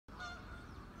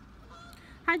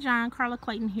Hi John, Carla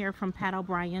Clayton here from Pat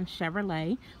O'Brien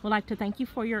Chevrolet. Would like to thank you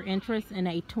for your interest in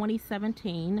a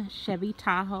 2017 Chevy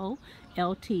Tahoe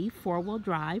LT four-wheel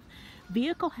drive.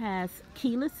 Vehicle has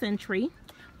keyless entry,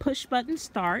 push button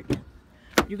start.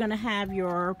 You're going to have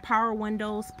your power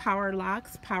windows, power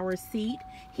locks, power seat,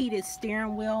 heated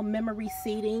steering wheel, memory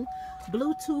seating,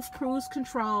 Bluetooth cruise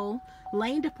control,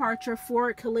 lane departure,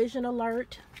 forward collision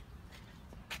alert.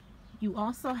 You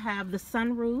also have the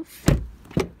sunroof,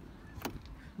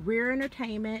 rear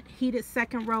entertainment, heated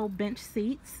second row bench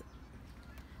seats.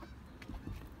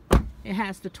 It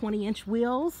has the 20-inch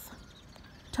wheels,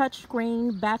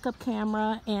 touchscreen, backup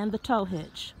camera, and the tow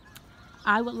hitch.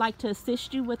 I would like to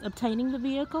assist you with obtaining the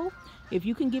vehicle. If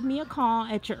you can give me a call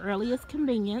at your earliest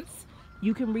convenience,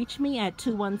 you can reach me at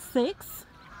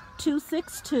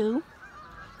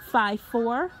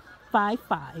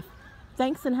 216-262-5455.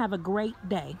 Thanks and have a great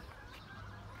day.